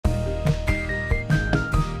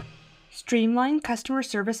Streamline customer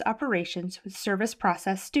service operations with Service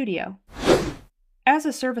Process Studio. As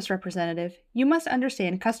a service representative, you must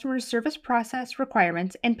understand customers' service process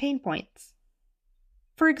requirements and pain points.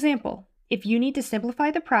 For example, if you need to simplify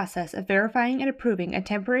the process of verifying and approving a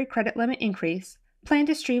temporary credit limit increase, plan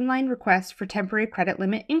to streamline requests for temporary credit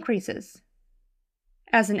limit increases.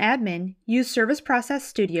 As an admin, use Service Process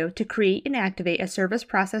Studio to create and activate a service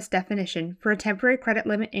process definition for a temporary credit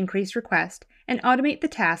limit increase request and automate the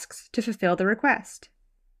tasks to fulfill the request.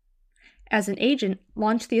 As an agent,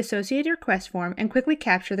 launch the associated request form and quickly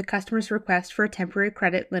capture the customer's request for a temporary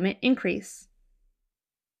credit limit increase.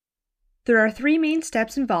 There are 3 main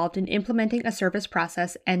steps involved in implementing a service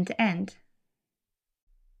process end-to-end.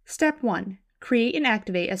 Step 1. Create and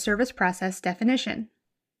activate a service process definition.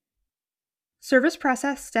 Service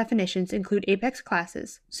process definitions include Apex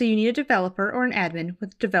classes, so you need a developer or an admin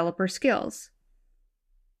with developer skills.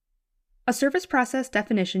 A service process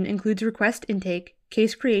definition includes request intake,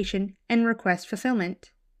 case creation, and request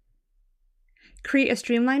fulfillment. Create a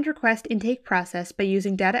streamlined request intake process by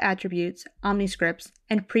using data attributes, omniscripts,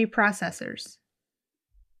 and preprocessors.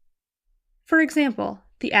 For example,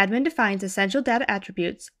 the admin defines essential data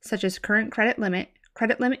attributes such as current credit limit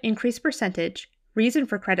increase percentage, reason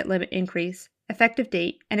for credit limit increase, effective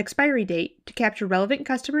date, and expiry date to capture relevant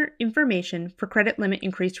customer information for credit limit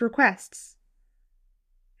increase requests.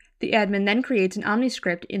 The admin then creates an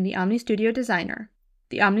OmniScript in the OmniStudio Designer.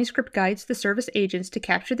 The OmniScript guides the service agents to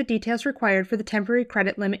capture the details required for the temporary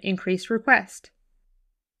credit limit increase request.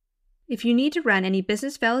 If you need to run any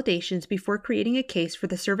business validations before creating a case for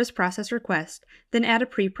the service process request, then add a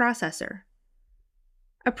preprocessor.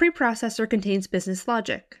 A preprocessor contains business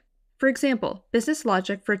logic. For example, business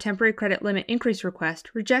logic for a temporary credit limit increase request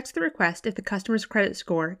rejects the request if the customer's credit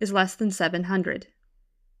score is less than 700.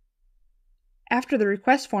 After the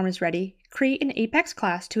request form is ready, create an Apex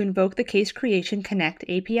class to invoke the Case Creation Connect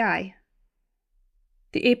API.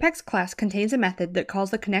 The Apex class contains a method that calls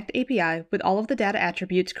the Connect API with all of the data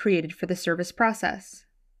attributes created for the service process.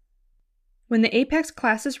 When the Apex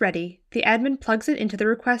class is ready, the admin plugs it into the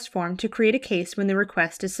request form to create a case when the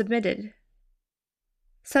request is submitted.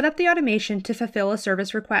 Set up the automation to fulfill a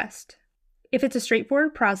service request. If it's a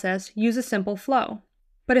straightforward process, use a simple flow.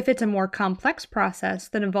 But if it's a more complex process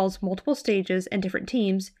that involves multiple stages and different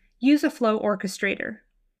teams, use a flow orchestrator.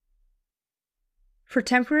 For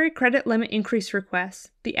temporary credit limit increase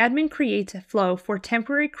requests, the admin creates a flow for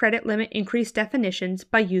temporary credit limit increase definitions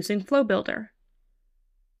by using Flow Builder.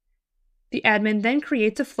 The admin then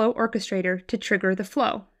creates a flow orchestrator to trigger the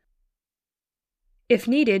flow. If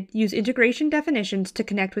needed, use integration definitions to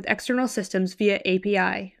connect with external systems via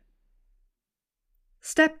API.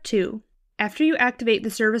 Step 2. After you activate the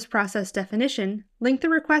service process definition, link the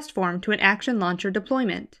request form to an Action Launcher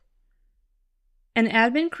deployment. An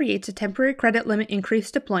admin creates a temporary credit limit increase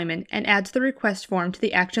deployment and adds the request form to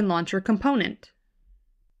the Action Launcher component.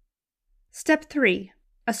 Step 3.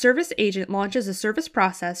 A service agent launches a service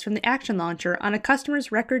process from the Action Launcher on a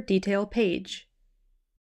customer's record detail page.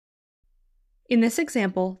 In this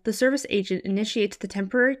example, the service agent initiates the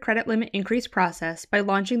temporary credit limit increase process by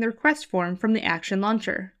launching the request form from the Action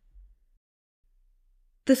Launcher.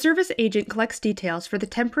 The service agent collects details for the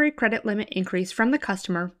temporary credit limit increase from the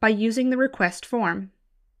customer by using the request form.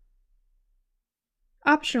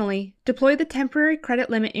 Optionally, deploy the temporary credit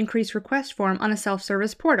limit increase request form on a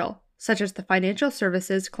self-service portal, such as the Financial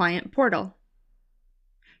Services Client Portal.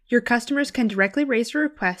 Your customers can directly raise a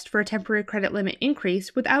request for a temporary credit limit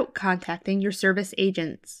increase without contacting your service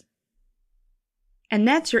agents. And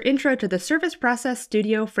that's your intro to the Service Process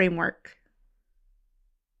Studio framework.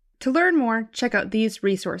 To learn more, check out these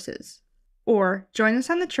resources, or join us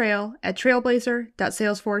on the trail at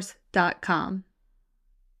trailblazer.salesforce.com.